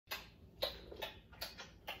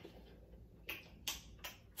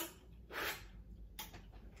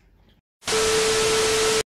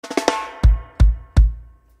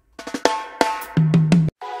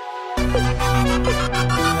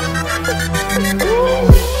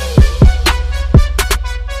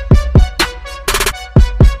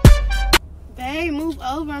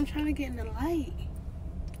to get in the light.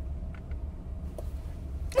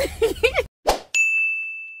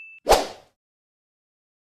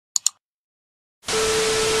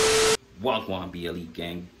 Wagwan BLE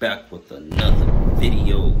gang, back with another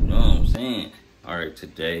video, you know what I'm saying? Alright,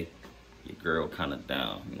 today, your girl kind of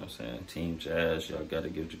down, you know what I'm saying? Team Jazz, y'all gotta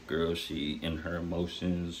give your girl, she in her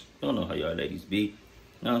emotions. You don't know how y'all ladies be, you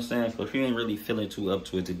know what I'm saying? So she ain't really feeling too up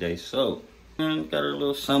to it today, so, man, got her a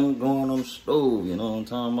little something going on the stove, you know what I'm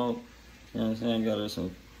talking about? You know what I'm saying? Got her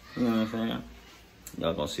some, you know what I'm saying?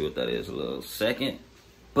 Y'all gonna see what that is in a little second.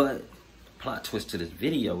 But the plot twist to this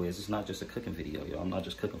video is it's not just a cooking video, y'all. I'm not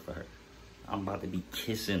just cooking for her. I'm about to be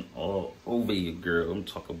kissing all over your girl. I'm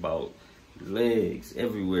talking about legs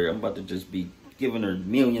everywhere. I'm about to just be giving her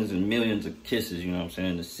millions and millions of kisses, you know what I'm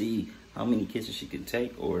saying, to see how many kisses she can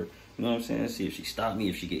take, or, you know what I'm saying, see if she stop me,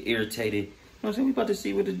 if she get irritated. You know what I'm saying? We about to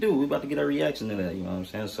see what to do. We about to get a reaction to that, you know what I'm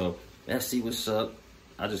saying? So let's see what's up.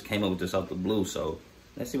 I just came up with this out the blue, so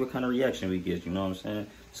let's see what kind of reaction we get, you know what I'm saying?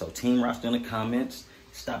 So Team Roster in the comments,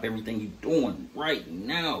 stop everything you doing right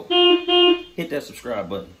now. Hit that subscribe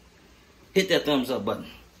button. Hit that thumbs up button.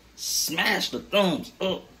 Smash the thumbs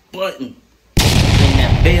up button. Ring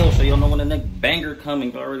that bell so y'all know when the next banger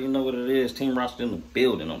coming. You already know what it is. Team Roster in the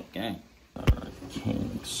building on the game. Alright,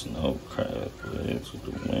 king, snow crab legs with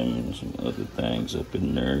the women, some other things up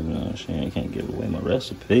in there. You know what I'm saying? Can't give away my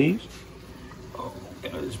recipes. Oh,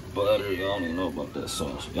 got this butter. Y'all don't even know about that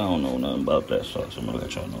sauce. Y'all don't know nothing about that sauce. I'm gonna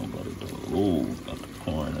let y'all know about it though. Ooh, got the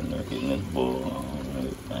corn in there, getting this bowl on.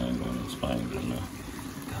 Everything on this thing in there.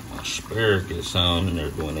 My asparagus on in there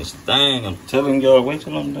doing this thing. I'm telling y'all, wait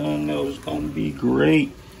till I'm done though. It's gonna be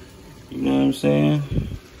great. You know what I'm saying?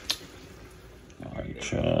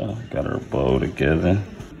 Alright, y'all. Got our bowl together.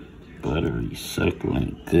 Buttery,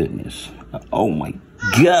 succulent goodness. Oh my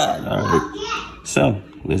god. Alright. So,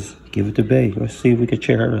 let's give it to Bae. Let's see if we can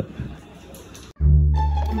cheer her up.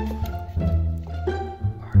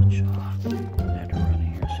 Alright, y'all. I had to run in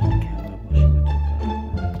here so the camera while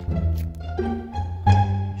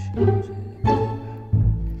she went to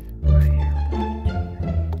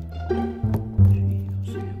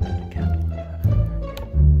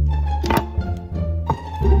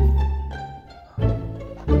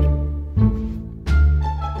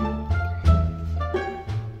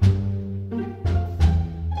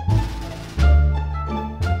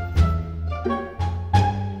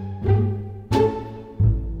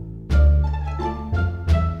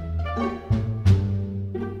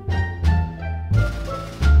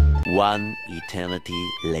One eternity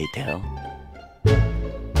later.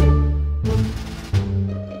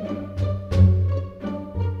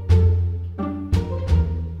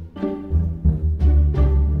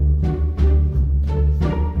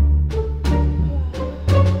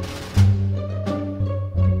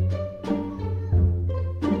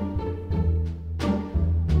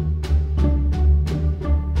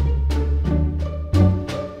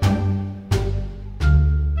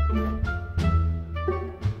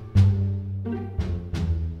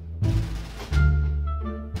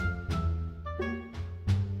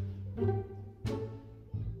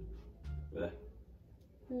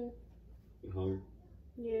 You hungry?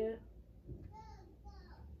 Yeah.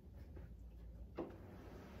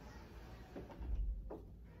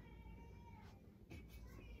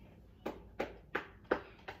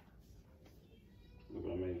 Look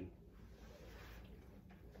what I made.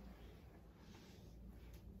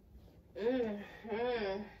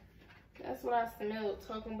 That's what I smelled,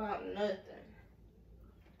 talking about nothing.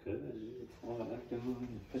 Cause you all acting on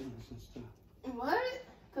your feelings and stuff. What?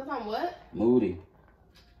 Cause I'm what? Moody.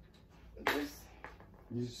 Just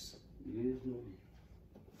You is moody.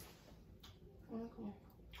 okay.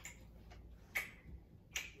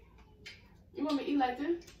 You want me to eat like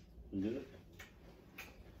this? Good.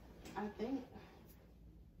 I think.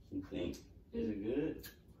 You think? Is it good?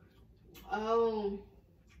 Oh.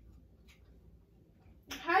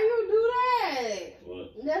 How you do that?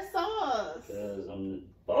 What? That sauce. Cause I'm the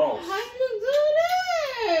boss. How you do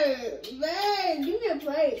that? Man, give me a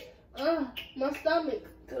plate. My stomach.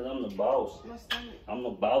 Cause I'm the boss. My stomach. I'm the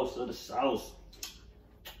boss of the sauce.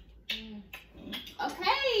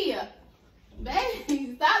 Okay.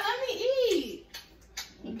 Babe, stop. Let me eat.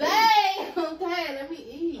 Okay. Babe, okay, let me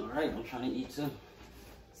eat. Alright, I'm trying to eat too.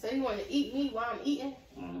 So you want to eat me while I'm eating?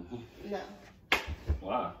 No.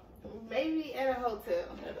 Why? Maybe at a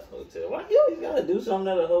hotel. At a hotel. Why you always gotta do something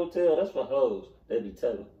at a hotel? That's for hoes. They be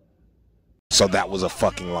telling. So that was a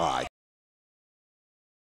fucking lie.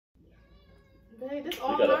 Babe, this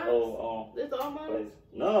all got mine? a whole This all mine? place.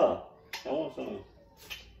 No, I want some.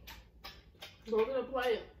 Go get a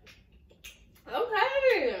plate.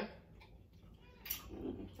 Okay.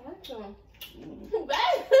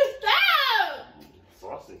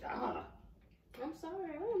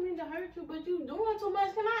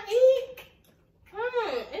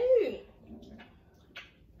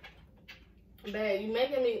 Babe, you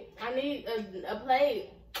making me. I need a plate.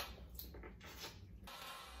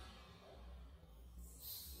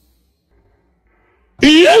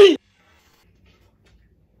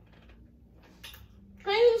 Can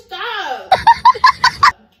you stop?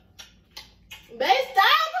 Babe,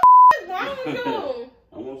 stop. What's wrong with you?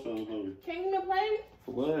 I want something hungry. Can you give me a plate?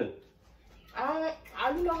 For what? I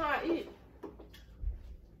you know how I eat.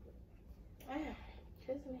 Damn,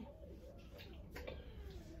 kiss me.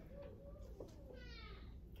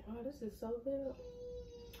 Oh, this is so good.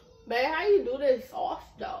 Babe, how you do this sauce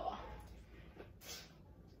though?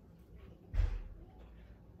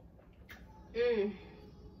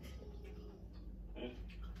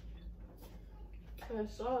 That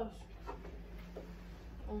sauce.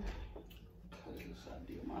 Cause I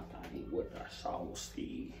did my thing with that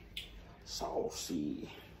saucy. Saucy.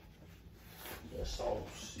 The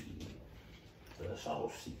saucy. The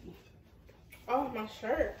saucy. Oh, my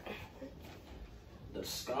shirt. The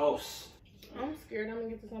sauce. I'm scared I'm gonna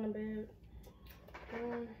get this on the bed.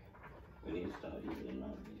 We need to start eating in our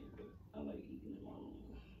bed, but I like eating in my room.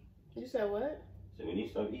 You said what? So we need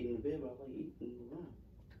to start eating in the bed, but I like eating in the room.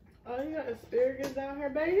 Oh, you got asparagus down here,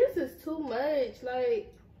 baby. This is too much.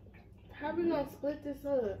 Like, how we gonna split this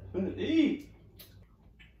up? Eat.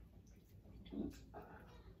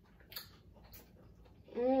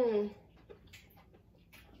 Yeah.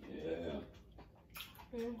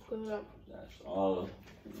 Good. That's all.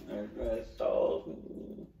 That's all.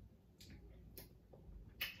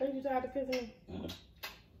 Are you tired of kissing me?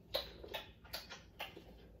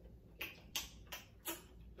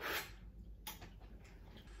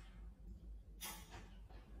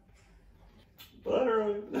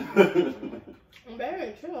 Butter.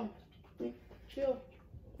 Baby, chill. Chill.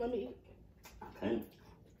 Let me eat. I can't.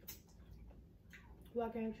 Why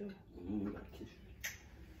can't you? You gotta kiss you.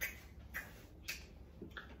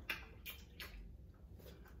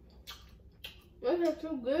 This is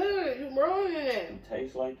too good. You're ruining it. It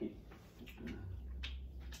tastes like it.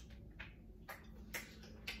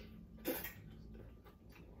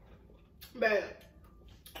 Babe,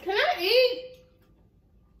 can I eat?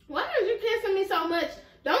 Why are you kissing me so much?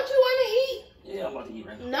 Don't you want to eat? Yeah, I'm about to eat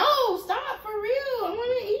right now. No, stop for real. I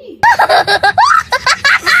want to eat.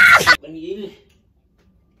 Let me eat it.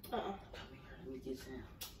 Uh-uh. Come here, let me get some.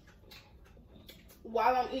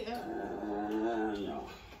 While I'm eating. No,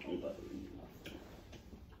 I'm about to eat now.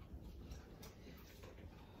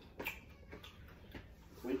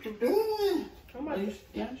 What you doing? I'm Why about you to.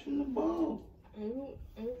 splashing the ball? You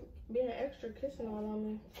being extra kissing all on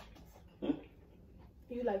me.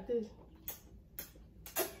 You like this.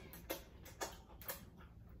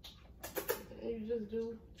 You just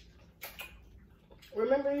do.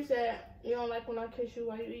 Remember you said you don't like when I kiss you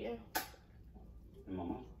while you eating? And my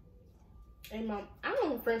mom. Hey mom, I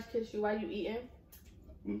don't French kiss you while you eating.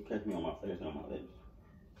 You catch me on my face and on my lips.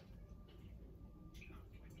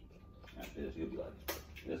 After this, you'll be like,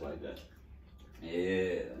 just like that.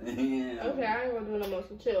 Yeah. Yeah. Okay, I ain't gonna do no more,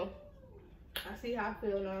 so chill. I see how I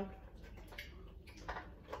feel now.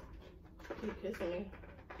 Keep kissing me.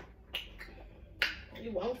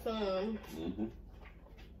 You want some?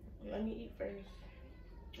 Let me eat first.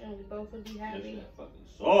 And we both will be happy. That fucking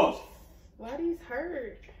sauce. Why these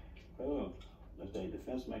hurt? Oh, that's their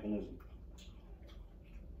defense mechanism.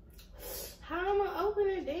 How am I gonna open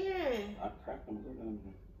it then? I cracked them. Look at them.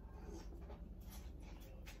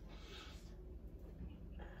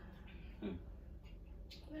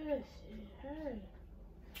 That shit hurt.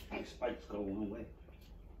 Like spikes go one way.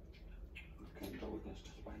 You can't go against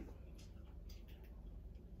the spike.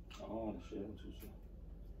 Oh, the shit was too soft.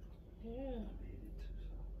 Yeah. I made it too soft.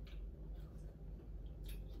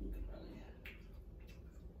 You can probably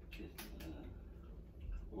kiss me.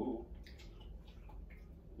 Ooh.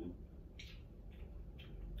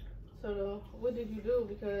 So what did you do?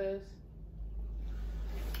 Because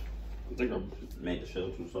I think I made the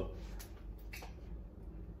shell too soft.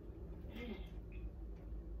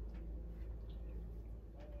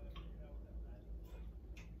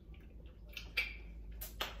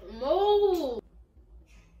 move.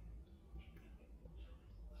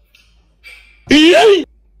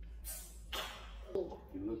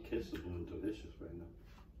 Your kisses are delicious right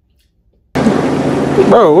now.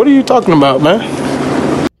 Bro, what are you talking about, man?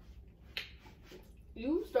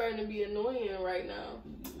 You starting to be annoying right now.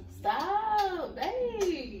 Stop,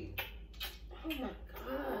 babe. Oh my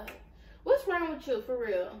god. What's wrong with you, for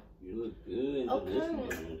real? You look good.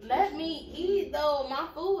 Okay, let me eat though. My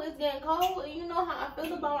food is getting cold, and you know how I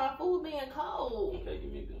feel about my food being cold. Okay,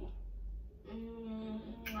 give me a good one.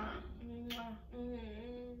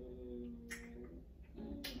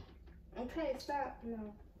 Okay, stop.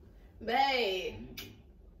 No. Babe.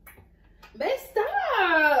 Babe,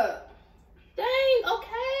 stop. Dang,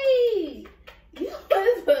 okay. You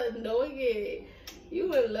was annoying.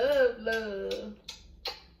 You in love.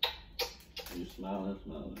 You smiling.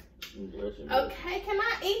 Okay, can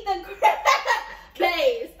I eat the crab?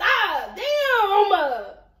 Babe, stop. Damn.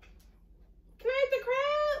 Can I eat the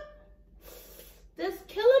crab? That's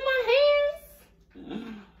killing my hands.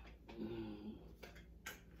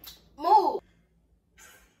 Move.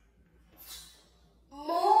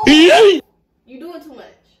 You doing too much.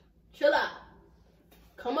 Chill out.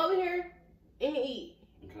 Come over here and eat.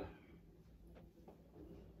 Okay.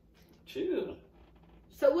 Chill.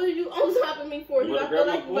 So what are you on top of me for? Do I feel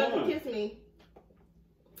like you about to kiss me?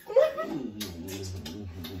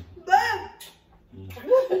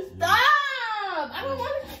 Stop! I don't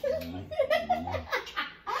want to kiss you.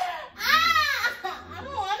 I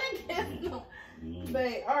don't want to kiss no.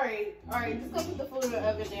 But alright, just go put the food in the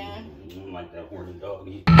oven then. You don't like that horny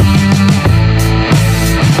doggy.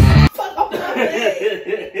 Fuck off my leg.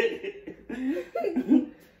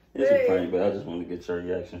 It's a prank, but I just want to get your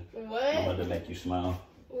reaction. What? I wanted to make you smile.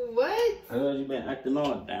 What? You been acting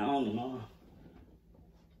all down and all.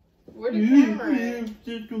 Where the camera at?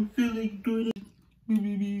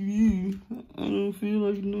 I don't feel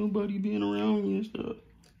like nobody being around me and stuff.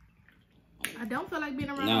 I don't feel like being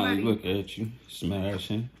around Now nobody. look at you,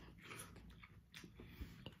 smashing,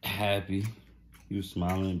 happy. You was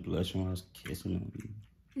smiling and blushing when I was kissing on you.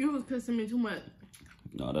 You was kissing me too much.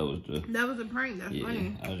 No, that was a prank. That's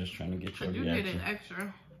funny. I was just trying to get your You reaction. did it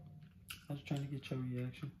extra. I was trying to get your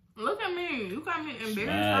reaction. Look at me. You got me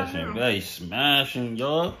embarrassed. Smashing, babe, smashing,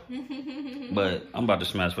 y'all. But I'm about to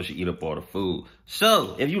smash before she eat up all the food.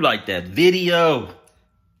 So, if you like that video,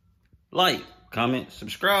 like, comment,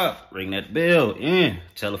 subscribe, ring that bell, and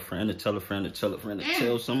tell a friend to tell a friend to tell a friend to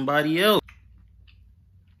tell somebody else.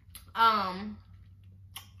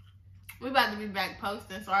 We about to be back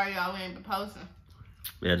posting. Sorry, y'all, we ain't been posting.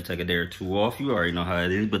 We had to take a day or two off. You already know how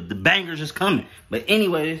it is, but the bangers is coming. But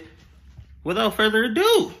anyways, without further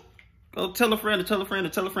ado, go tell a friend to tell a friend to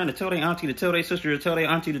tell a friend to tell their auntie to tell their sister to tell their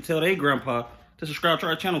auntie to tell their grandpa to subscribe to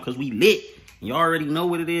our channel because we lit. You already know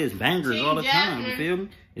what it is. Bangers Team all the Jasmine. time. You feel me?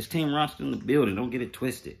 It's Team Roster in the building. Don't get it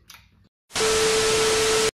twisted.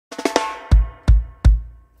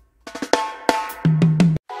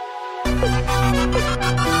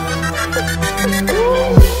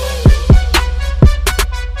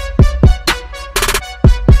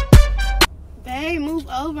 Babe, move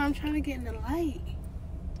over. I'm trying to get in the light.